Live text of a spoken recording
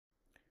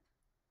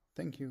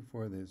Thank you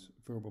for this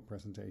verbal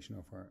presentation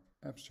of our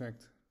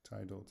abstract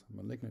titled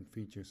Malignant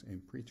Features in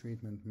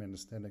Pretreatment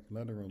Metastatic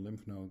Lateral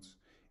Lymph Nodes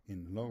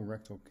in Low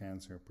Rectal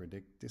Cancer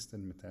Predict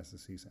Distant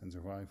Metastases and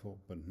Survival,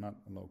 but not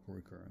local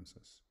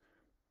recurrences.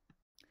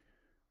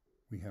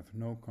 We have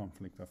no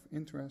conflict of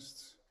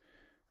interests,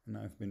 and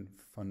I've been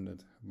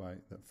funded by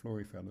the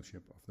Florey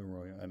Fellowship of the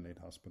Royal Adelaide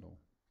Hospital.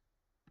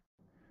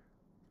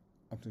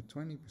 Up to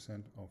 20%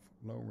 of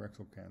low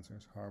rectal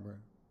cancers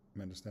harbor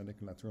metastatic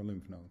lateral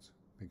lymph nodes,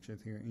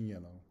 pictured here in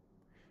yellow.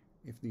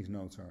 If these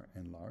nodes are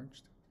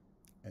enlarged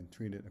and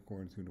treated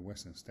according to the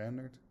Western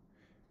standard,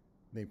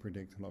 they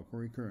predict local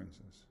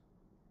recurrences.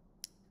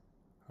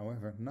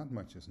 However, not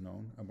much is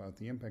known about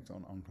the impact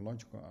on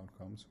oncological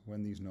outcomes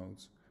when these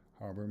nodes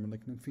harbor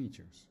malignant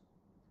features.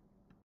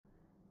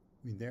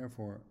 We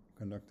therefore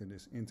conducted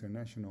this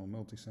international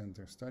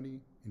multi-center study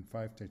in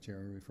 5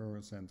 tertiary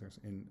referral centers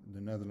in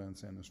the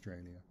Netherlands and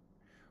Australia.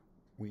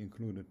 We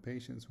included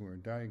patients who were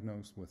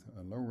diagnosed with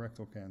a low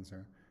rectal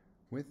cancer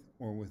with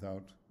or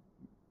without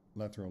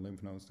lateral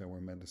lymph nodes that were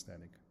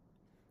metastatic,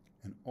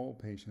 and all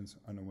patients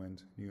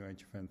underwent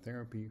neoadjuvant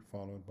therapy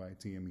followed by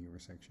TME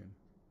resection.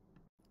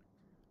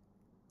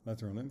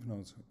 Lateral lymph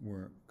nodes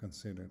were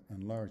considered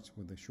enlarged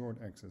with a short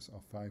axis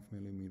of 5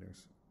 mm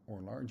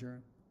or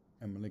larger,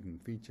 and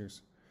malignant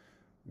features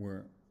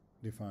were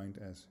defined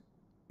as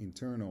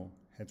internal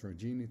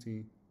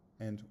heterogeneity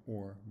and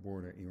or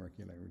border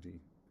irregularity,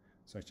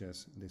 such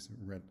as this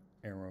red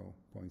arrow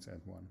points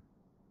at 1.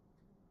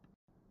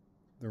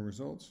 The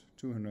results: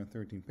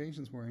 213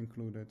 patients were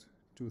included,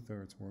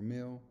 2/3 were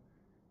male,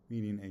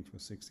 median age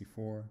was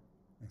 64,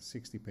 and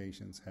 60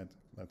 patients had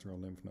lateral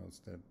lymph nodes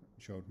that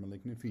showed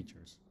malignant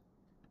features.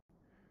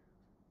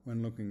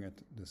 When looking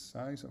at the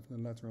size of the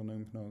lateral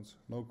lymph nodes,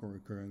 local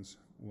recurrence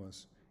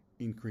was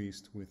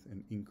increased with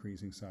an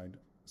increasing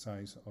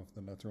size of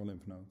the lateral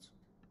lymph nodes.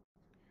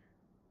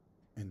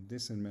 And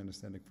distant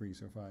metastatic free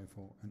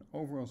survival and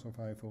overall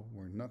survival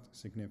were not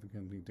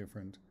significantly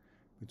different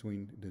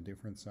between the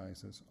different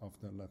sizes of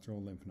the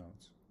lateral lymph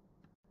nodes.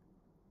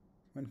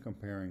 When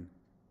comparing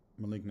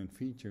malignant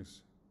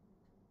features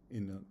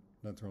in the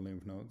lateral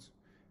lymph nodes,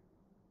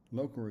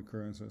 local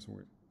recurrences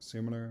were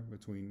similar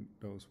between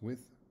those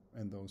with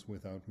and those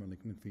without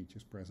malignant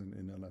features present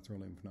in the lateral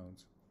lymph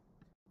nodes.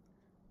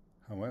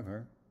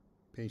 However,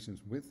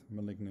 patients with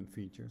malignant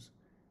features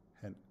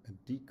had a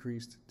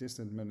decreased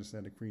distant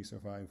metastatic free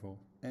survival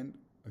and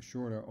a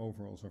shorter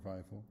overall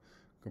survival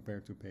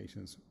compared to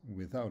patients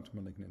without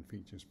malignant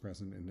features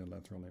present in the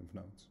lateral lymph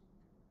nodes.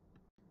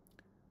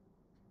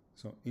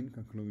 So in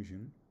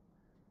conclusion,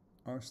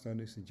 our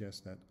study suggests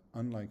that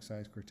unlike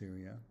size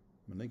criteria,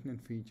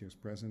 malignant features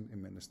present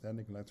in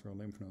metastatic lateral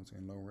lymph nodes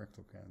in low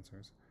rectal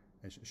cancers,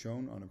 as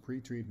shown on a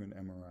pre-treatment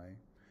MRI,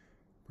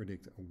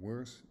 predict a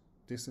worse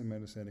distant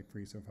metastatic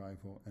free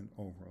survival and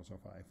overall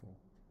survival,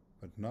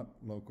 but not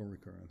local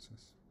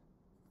recurrences.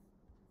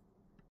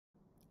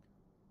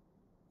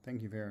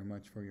 Thank you very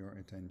much for your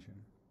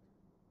attention.